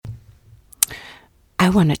I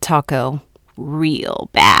want a taco real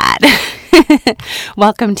bad.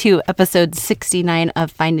 Welcome to episode 69 of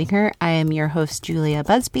Finding Her. I am your host, Julia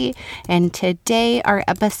Busby, and today our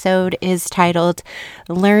episode is titled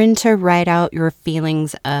Learn to Write Out Your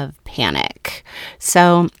Feelings of Panic.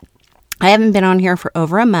 So I haven't been on here for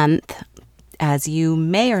over a month. As you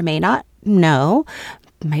may or may not know,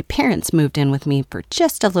 my parents moved in with me for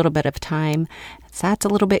just a little bit of time. So that's a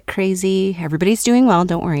little bit crazy. Everybody's doing well,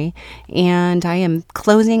 don't worry. And I am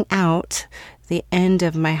closing out the end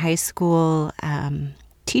of my high school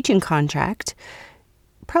teaching contract,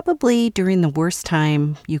 probably during the worst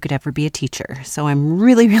time you could ever be a teacher. So I'm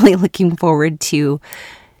really, really looking forward to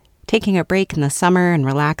taking a break in the summer and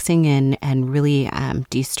relaxing and really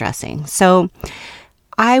de-stressing. So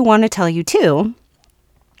I want to tell you too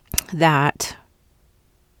that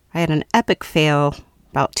I had an epic fail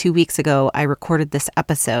about 2 weeks ago. I recorded this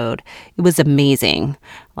episode. It was amazing.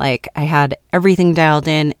 Like, I had everything dialed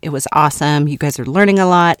in. It was awesome. You guys are learning a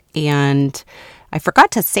lot. And I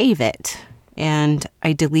forgot to save it. And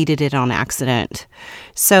I deleted it on accident.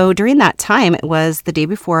 So during that time, it was the day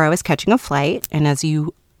before I was catching a flight. And as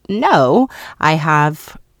you know, I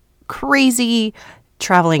have crazy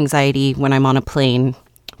travel anxiety when I'm on a plane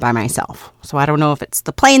by myself. So I don't know if it's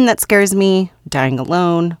the plane that scares me, dying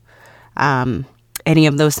alone, any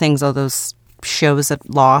of those things, all those shows of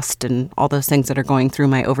Lost and all those things that are going through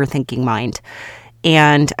my overthinking mind.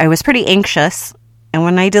 And I was pretty anxious. And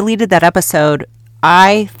when I deleted that episode,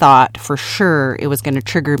 I thought for sure it was going to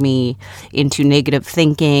trigger me into negative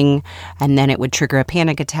thinking, and then it would trigger a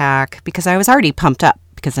panic attack because I was already pumped up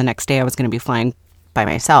because the next day I was going to be flying by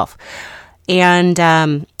myself. And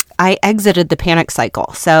I exited the panic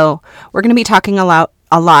cycle. So we're going to be talking a lot,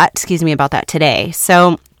 about that today.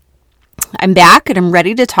 So I'm back and I'm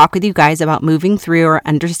ready to talk with you guys about moving through or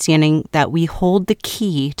understanding that we hold the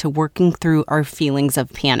key to working through our feelings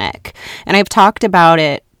of panic. And I've talked about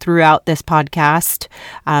it throughout this podcast,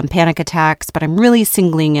 panic attacks, but I'm really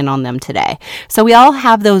singling in on them today. So we all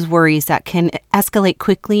have those worries that can escalate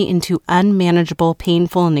quickly into unmanageable,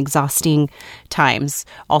 painful, and exhausting times,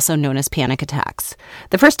 also known as panic attacks.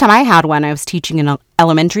 The first time I had one, I was teaching in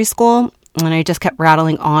elementary school, and I just kept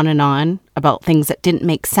rattling on and on about things that didn't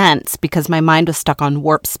make sense because my mind was stuck on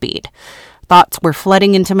warp speed. Thoughts were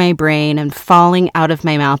flooding into my brain and falling out of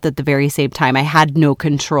my mouth at the very same time. I had no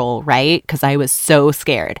control, right? Because I was so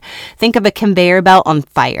scared. Think of a conveyor belt on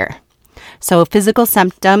fire. So physical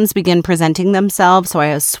symptoms begin presenting themselves. So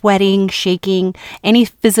I was sweating, shaking. Any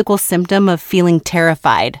physical symptom of feeling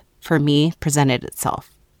terrified for me presented itself.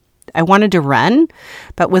 I wanted to run,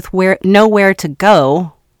 but with nowhere to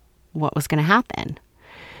go, what was going to happen?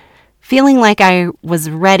 Feeling like I was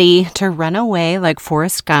ready to run away like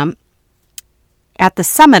Forrest Gump. At the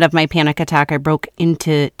summit of my panic attack, I broke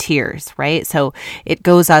into tears, right? So it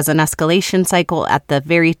goes as an escalation cycle. At the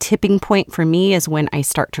very tipping point for me is when I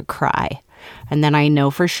start to cry. And then I know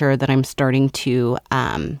for sure that I'm starting to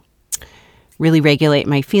really regulate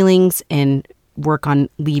my feelings and work on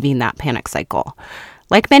leaving that panic cycle.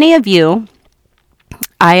 Like many of you,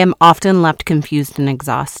 I am often left confused and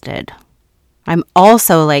exhausted. I'm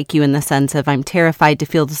also like you in the sense of I'm terrified to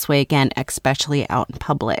feel this way again, especially out in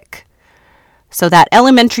public. So that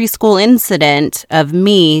elementary school incident of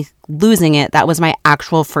me losing it, that was my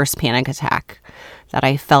actual first panic attack that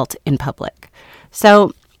I felt in public.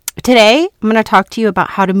 So today I'm going to talk to you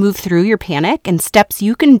about how to move through your panic and steps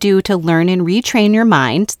you can do to learn and retrain your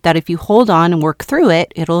mind that if you hold on and work through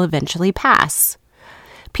it, it'll eventually pass.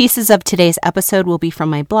 Pieces of today's episode will be from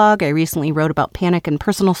my blog. I recently wrote about panic and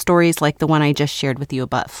personal stories like the one I just shared with you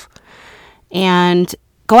above. And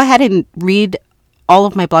go ahead and read all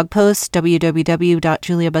of my blog posts,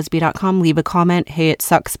 www.juliabusby.com. Leave a comment, hey, it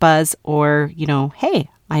sucks, Buzz, or, hey,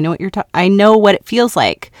 I know what I know what it feels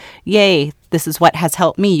like. Yay, this is what has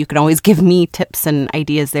helped me. You can always give me tips and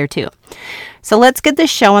ideas there too. So let's get this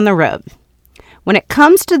show on the road. When it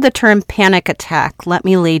comes to the term panic attack, let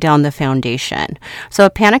me lay down the foundation. So a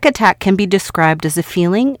panic attack can be described as a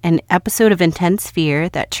feeling, an episode of intense fear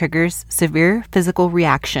that triggers severe physical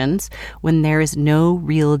reactions when there is no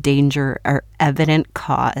real danger or evident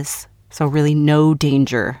cause. So really no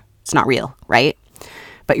danger. It's not real, right?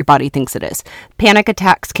 But your body thinks it is. Panic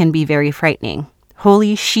attacks can be very frightening.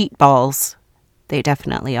 Holy sheet balls, they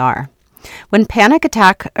definitely are. When panic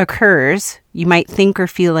attack occurs, you might think or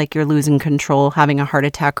feel like you're losing control, having a heart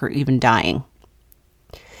attack, or even dying.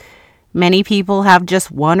 Many people have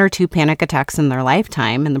just 1 or 2 panic attacks in their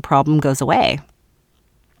lifetime and the problem goes away.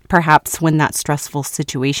 perhaps when that stressful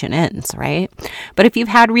situation ends, right? But if you've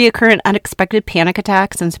had recurrent unexpected panic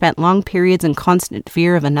attacks and spent long periods in constant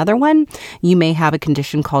fear of another one, you may have a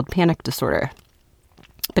condition called panic disorder.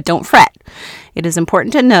 But don't fret. It is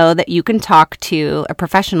important to know that you can talk to a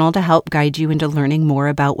professional to help guide you into learning more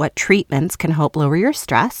about what treatments can help lower your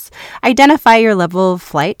stress, identify your level of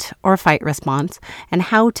flight or fight response, and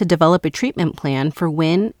how to develop a treatment plan for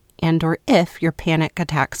when and or if your panic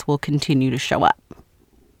attacks will continue to show up.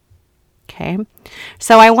 Okay,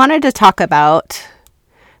 so I wanted to talk about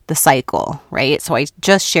the cycle, right? So I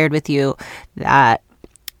just shared with you that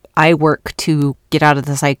I work to get out of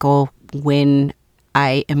the cycle when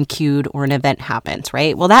I am cued or an event happens,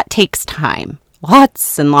 right? Well, that takes time,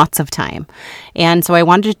 lots and lots of time. And so I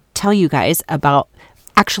wanted to tell you guys about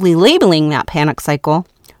actually labeling that panic cycle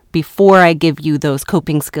before I give you those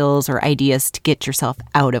coping skills or ideas to get yourself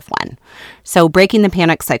out of one. So breaking the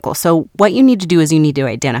panic cycle. So what you need to do is you need to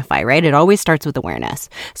identify, right? It always starts with awareness.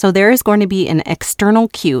 So there is going to be an external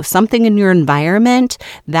cue, something in your environment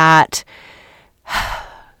that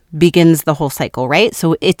begins the whole cycle, right?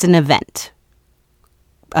 So it's an event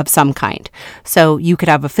of some kind. So you could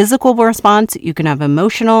have a physical response, you can have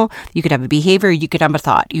emotional, you could have a behavior, you could have a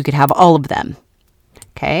thought, you could have all of them.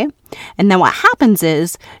 Okay? And then what happens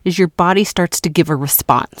is your body starts to give a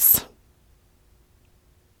response.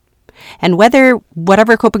 And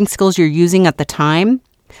whatever coping skills you're using at the time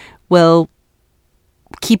will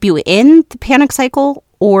keep you in the panic cycle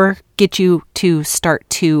or get you to start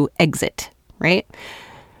to exit, right?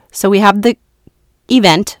 So we have the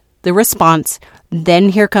event, the response, then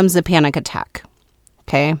here comes the panic attack.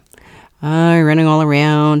 Okay. I'm running all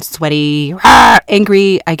around, sweaty,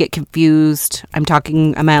 angry. I get confused. I'm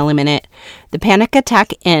talking a mile a minute. The panic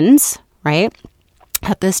attack ends, right?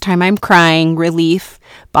 At this time, I'm crying, relief,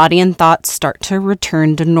 body and thoughts start to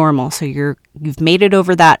return to normal. So you've made it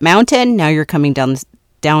over that mountain. Now you're coming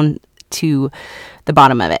down to the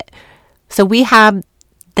bottom of it. So we have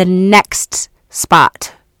the next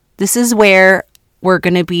spot. This is where we're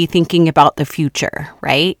going to be thinking about the future,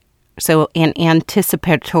 right? So an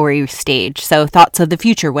anticipatory stage. So thoughts of the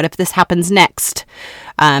future. What if this happens next?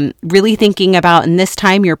 Really thinking about, and this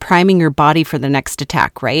time you're priming your body for the next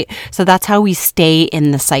attack, right? So that's how we stay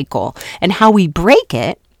in the cycle. And how we break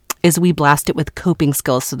it is we blast it with coping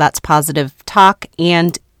skills. So that's positive talk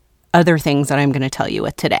and other things that I'm going to tell you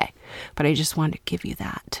with today. But I just wanted to give you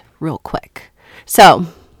that real quick. So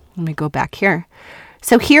let me go back here.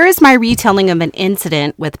 So here is my retelling of an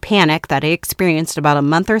incident with panic that I experienced about a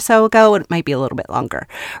month or so ago. It might be a little bit longer.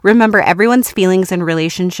 Remember, everyone's feelings in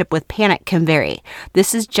relationship with panic can vary.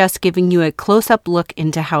 This is just giving you a close-up look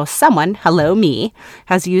into how someone, hello me,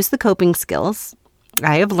 has used the coping skills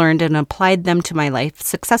I have learned and applied them to my life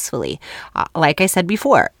successfully. Like I said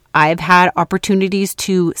before, I've had opportunities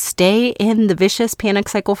to stay in the vicious panic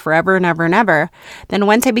cycle forever and ever and ever. Then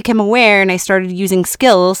once I became aware and I started using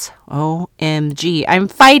skills, OMG, I'm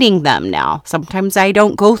fighting them now. Sometimes I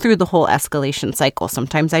don't go through the whole escalation cycle.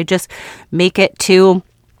 Sometimes I just make it to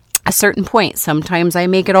a certain point. Sometimes I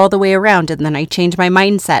make it all the way around and then I change my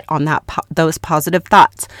mindset on those positive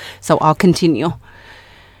thoughts. So I'll continue.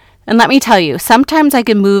 And let me tell you, sometimes I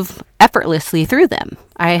can move effortlessly through them.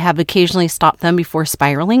 I have occasionally stopped them before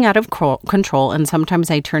spiraling out of control, and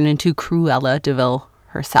sometimes I turn into Cruella de Vil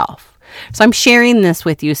herself. So I'm sharing this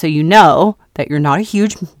with you so you know that you're not a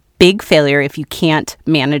huge, big failure if you can't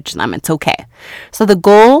manage them. It's okay. So the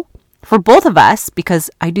goal for both of us,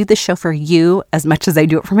 because I do this show for you as much as I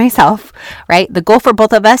do it for myself, right? The goal for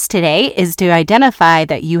both of us today is to identify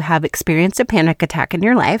that you have experienced a panic attack in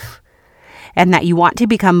your life, and that you want to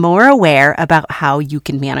become more aware about how you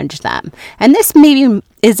can manage them. And this maybe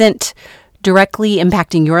isn't directly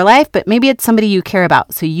impacting your life, but maybe it's somebody you care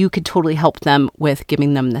about, so you could totally help them with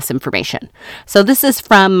giving them this information. So this is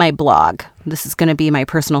from my blog. This is going to be my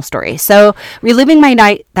personal story. So reliving my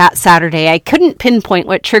night that Saturday, I couldn't pinpoint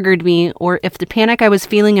what triggered me or if the panic I was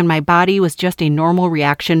feeling in my body was just a normal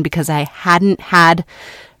reaction because I hadn't had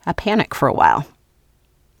a panic for a while.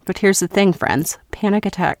 But here's the thing, friends. Panic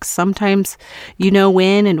attacks. Sometimes you know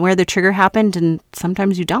when and where the trigger happened, and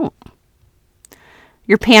sometimes you don't.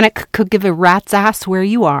 Your panic could give a rat's ass where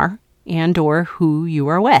you are and or who you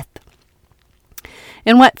are with.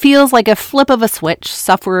 In what feels like a flip of a switch,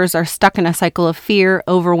 sufferers are stuck in a cycle of fear,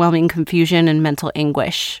 overwhelming confusion, and mental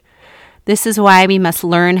anguish. This is why we must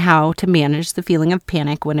learn how to manage the feeling of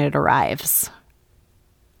panic when it arrives.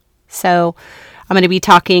 So I'm going to be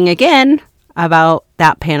talking again about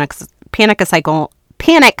that panic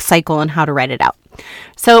cycle and how to write it out.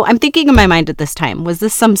 So I'm thinking in my mind at this time, was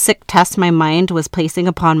this some sick test my mind was placing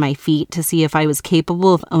upon my feet to see if I was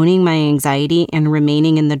capable of owning my anxiety and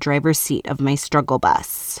remaining in the driver's seat of my struggle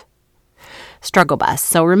bus?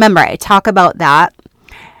 So remember, I talk about that.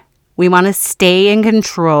 We want to stay in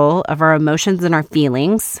control of our emotions and our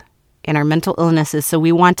feelings. and our mental illnesses. So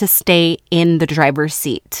we want to stay in the driver's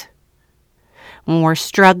seat. When we're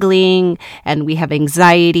struggling and we have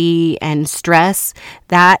anxiety and stress,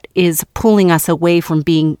 that is pulling us away from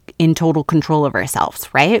being in total control of ourselves,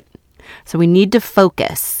 right? So we need to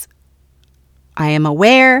focus. I am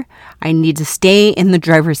aware. I need to stay in the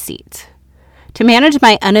driver's seat. To manage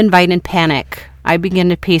my uninvited panic, I begin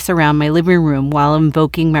to pace around my living room while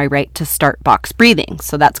invoking my right to start box breathing.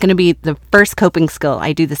 So that's going to be the first coping skill.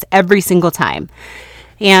 I do this every single time.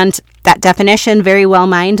 And that definition, Very Well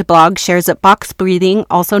Mind blog, shares that box breathing,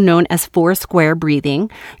 also known as 4-square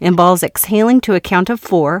breathing, involves exhaling to a count of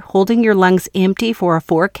 4, holding your lungs empty for a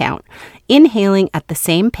 4 count, inhaling at the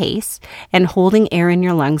same pace, and holding air in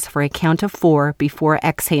your lungs for a count of 4 before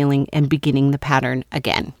exhaling and beginning the pattern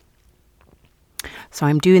again. So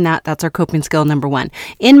I'm doing that. That's our coping skill number 1.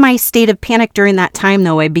 In my state of panic during that time,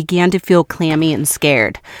 though, I began to feel clammy and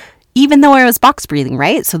scared. Even though I was box breathing,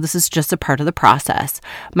 right? So this is just a part of the process.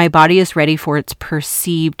 My body is ready for its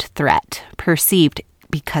perceived threat. Perceived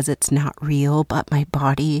because it's not real, but my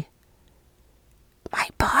body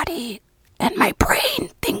and my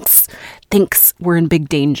brain thinks we're in big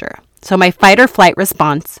danger. So my fight or flight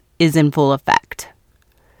response is in full effect.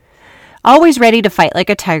 Always ready to fight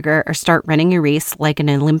like a tiger or start running a race like an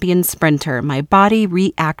Olympian sprinter, my body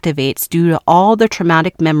reactivates due to all the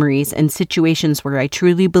traumatic memories and situations where I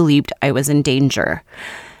truly believed I was in danger.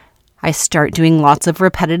 I start doing lots of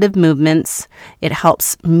repetitive movements. It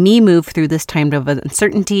helps me move through this time of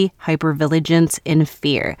uncertainty, hypervigilance, and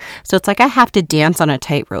fear. So it's like I have to dance on a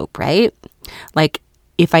tightrope, right? Like,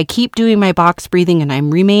 if I keep doing my box breathing and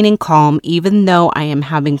I'm remaining calm, even though I am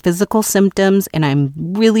having physical symptoms and I'm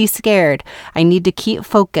really scared, I need to keep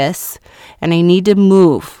focus and I need to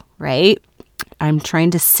move, right? I'm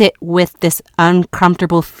trying to sit with this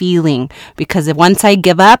uncomfortable feeling because once I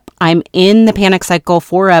give up, I'm in the panic cycle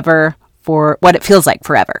forever for what it feels like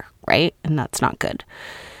forever, right? And that's not good.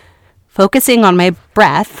 Focusing on my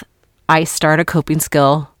breath, I start a coping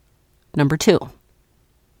skill number 2.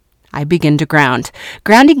 I begin to ground.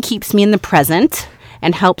 Grounding keeps me in the present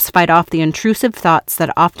and helps fight off the intrusive thoughts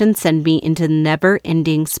that often send me into the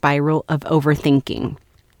never-ending spiral of overthinking.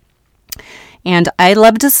 And I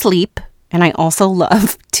love to sleep, and I also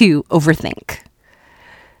love to overthink.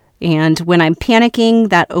 And when I'm panicking,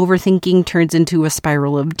 that overthinking turns into a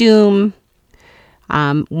spiral of doom.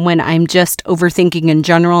 When I'm just overthinking in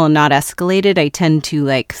general and not escalated, I tend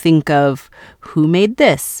to think of who made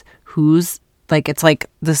this, it's like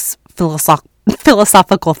this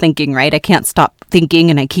philosophical thinking, right? I can't stop thinking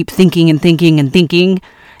and I keep thinking and thinking and thinking.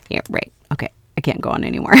 Yeah, right. Okay. I can't go on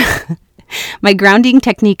anymore. My grounding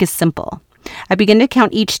technique is simple. I begin to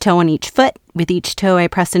count each toe on each foot. With each toe I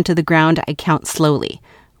press into the ground, I count slowly.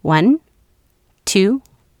 1, 2,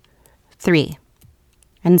 3,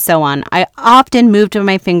 and so on. I often move to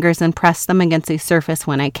my fingers and press them against a surface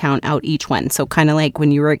when I count out each one. So kind of like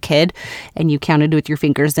when you were a kid and you counted with your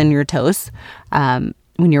fingers and your toes.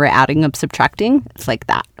 When you were adding up, subtracting, it's like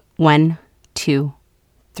that. 1, 2,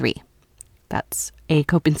 3. That's a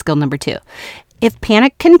coping skill number 2. If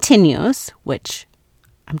panic continues, which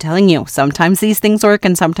I'm telling you, sometimes these things work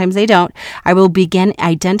and sometimes they don't, I will begin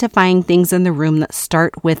identifying things in the room that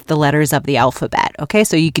start with the letters of the alphabet. Okay,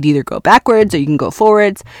 so you could either go backwards or you can go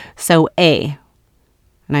forwards. So A,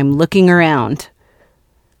 and I'm looking around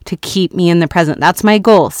to keep me in the present. That's my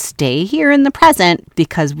goal. Stay here in the present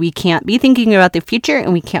because we can't be thinking about the future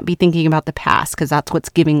and we can't be thinking about the past because that's what's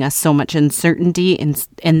giving us so much uncertainty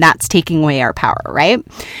and that's taking away our power, right?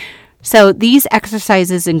 So these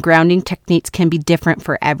exercises and grounding techniques can be different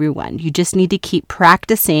for everyone. You just need to keep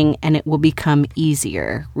practicing and it will become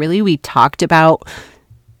easier. Really, we talked about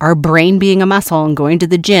our brain being a muscle and going to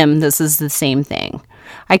the gym. This is the same thing.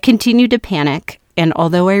 I continue to panic. And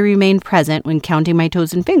although I remained present when counting my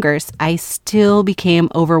toes and fingers, I still became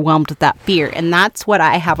overwhelmed with that fear. And that's what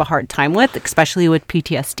I have a hard time with, especially with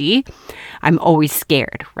PTSD. I'm always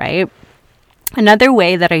scared, right? Another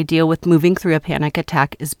way that I deal with moving through a panic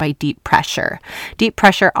attack is by deep pressure. Deep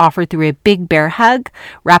pressure offered through a big bear hug,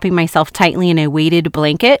 wrapping myself tightly in a weighted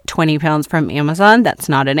blanket, 20 pounds from Amazon, that's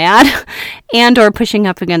not an ad, and or pushing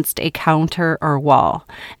up against a counter or wall.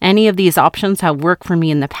 Any of these options have worked for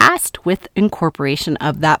me in the past with incorporation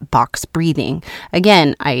of that box breathing.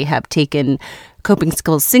 Again, I have taken coping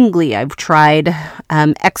skills singly. I've tried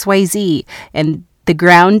XYZ, and the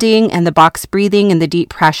grounding and the box breathing and the deep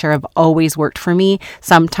pressure have always worked for me,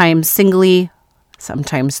 sometimes singly,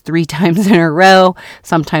 sometimes 3 times in a row,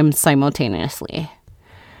 sometimes simultaneously.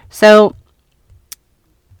 So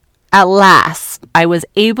at last, I was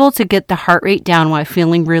able to get the heart rate down while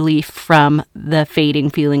feeling relief from the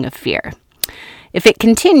fading feeling of fear. If it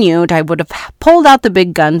continued, I would have pulled out the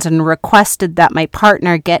big guns and requested that my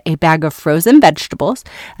partner get a bag of frozen vegetables,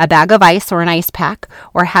 a bag of ice or an ice pack,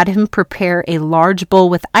 or had him prepare a large bowl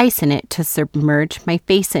with ice in it to submerge my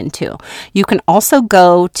face into. You can also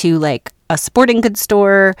go to like a sporting goods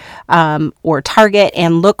store or Target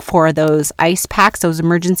and look for those ice packs, those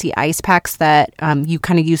emergency ice packs that you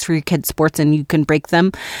kind of use for your kids' sports, and you can break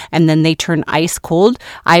them and then they turn ice cold.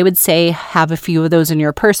 I would say have a few of those in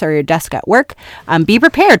your purse or your desk at work. Be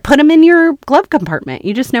prepared. Put them in your glove compartment.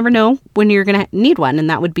 You just never know when you're going to need one, and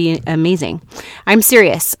that would be amazing. I'm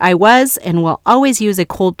serious. I was and will always use a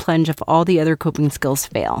cold plunge if all the other coping skills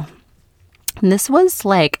fail. And this was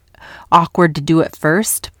like awkward to do at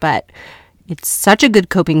first, but it's such a good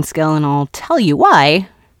coping skill, and I'll tell you why.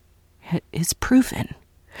 It is proven.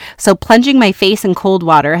 So plunging my face in cold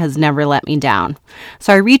water has never let me down.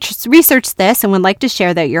 So I researched this and would like to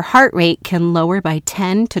share that your heart rate can lower by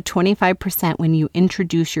 10 to 25% when you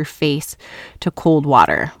introduce your face to cold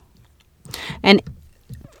water. And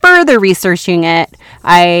further researching it,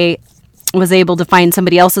 I was able to find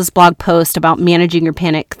somebody else's blog post about managing your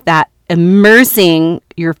panic that immersing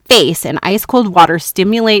your face in ice cold water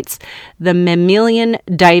stimulates the mammalian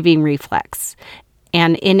diving reflex,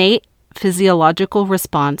 an innate physiological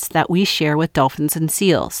response that we share with dolphins and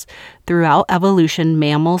seals. Throughout evolution,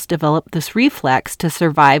 mammals develop this reflex to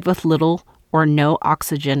survive with little or no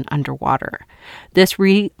oxygen underwater. This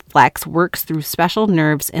reflex works through special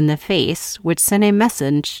nerves in the face, which send a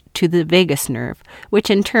message to the vagus nerve, which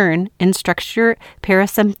in turn instructs your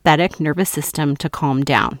parasympathetic nervous system to calm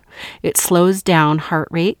down. It slows down heart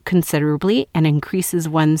rate considerably and increases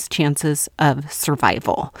one's chances of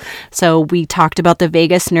survival. So we talked about the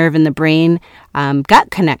vagus nerve and the brain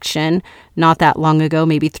gut connection not that long ago,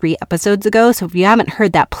 maybe 3 episodes ago. So if you haven't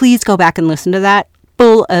heard that, please go back and listen to that.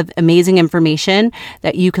 Full of amazing information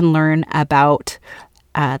that you can learn about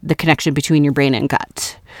the connection between your brain and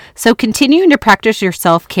gut. So continuing to practice your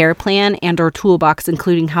self-care plan and or toolbox,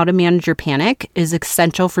 including how to manage your panic, is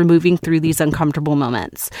essential for moving through these uncomfortable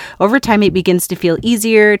moments. Over time, it begins to feel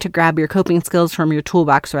easier to grab your coping skills from your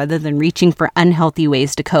toolbox rather than reaching for unhealthy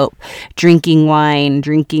ways to cope. Drinking wine,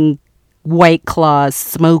 drinking White Claws,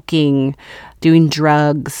 smoking, doing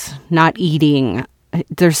drugs, not eating.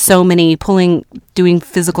 There's so many doing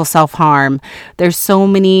physical self-harm. There's so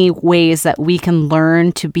many ways that we can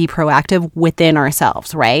learn to be proactive within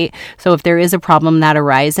ourselves, right? So if there is a problem that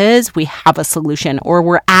arises, we have a solution, or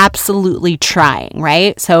we're absolutely trying,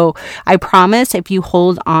 right? So I promise if you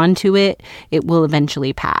hold on to it, it will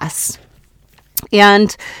eventually pass.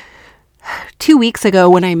 And 2 weeks ago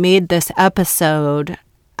when I made this episode,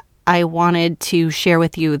 I wanted to share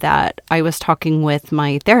with you that I was talking with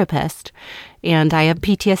my therapist, and I have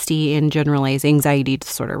PTSD and generalized anxiety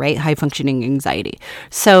disorder, right? High functioning anxiety.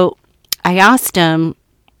 So I asked him,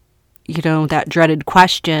 that dreaded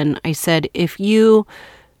question. I said, if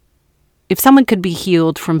someone could be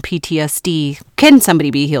healed from PTSD, can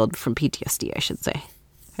somebody be healed from PTSD, I should say?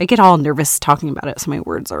 I get all nervous talking about it, so my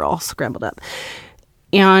words are all scrambled up.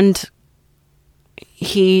 And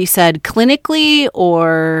he said, clinically,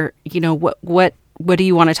 or, what do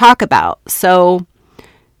you want to talk about? So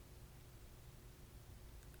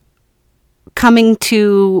coming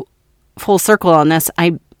to full circle on this,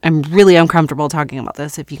 I'm really uncomfortable talking about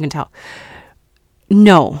this, if you can tell.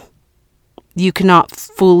 No, you cannot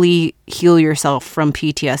fully heal yourself from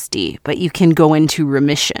PTSD, but you can go into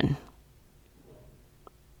remission.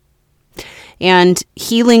 And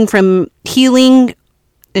healing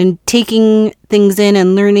and taking things in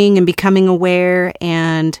and learning and becoming aware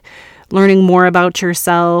and learning more about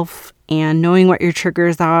yourself and knowing what your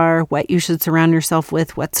triggers are, what you should surround yourself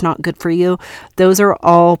with, what's not good for you. Those are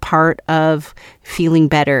all part of feeling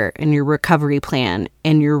better in your recovery plan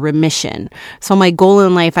and your remission. So my goal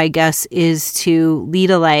in life, I guess, is to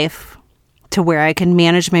lead a life to where I can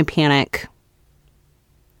manage my panic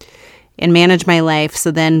and manage my life.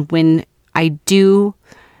 So then when I do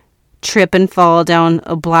trip and fall down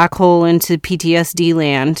a black hole into PTSD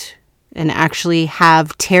land and actually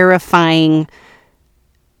have terrifying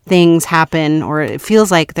things happen, or it feels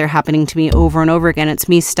like they're happening to me over and over again, it's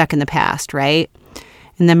me stuck in the past, right?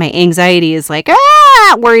 And then my anxiety is like,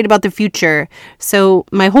 worried about the future. So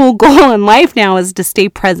my whole goal in life now is to stay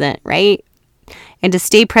present, right? And to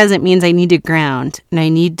stay present means I need to ground, and I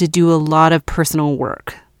need to do a lot of personal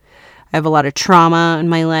work. I have a lot of trauma in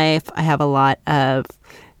my life. I have a lot of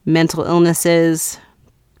mental illnesses,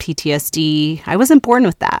 PTSD. I wasn't born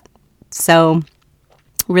with that. So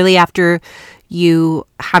really, after you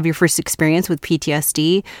have your first experience with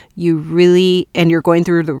PTSD, and you're going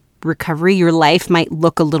through the recovery, your life might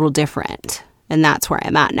look a little different. And that's where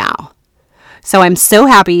I'm at now. So I'm so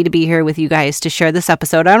happy to be here with you guys to share this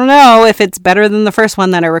episode. I don't know if it's better than the first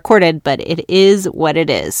one that I recorded, but it is what it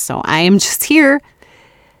is. So I am just here,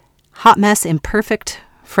 hot mess, imperfect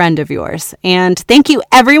friend of yours. And thank you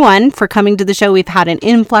everyone for coming to the show. We've had an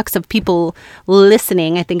influx of people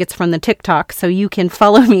listening. I think it's from the TikTok. So you can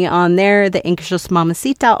follow me on there, the Anxious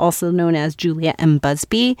Mamacita, also known as Julia M.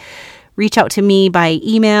 Busby. Reach out to me by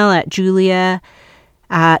email at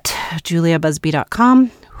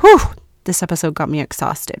juliabusby.com. Whew, this episode got me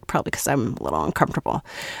exhausted, probably because I'm a little uncomfortable.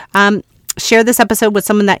 Share this episode with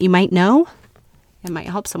someone that you might know. It might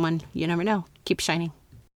help someone. You never know. Keep shining.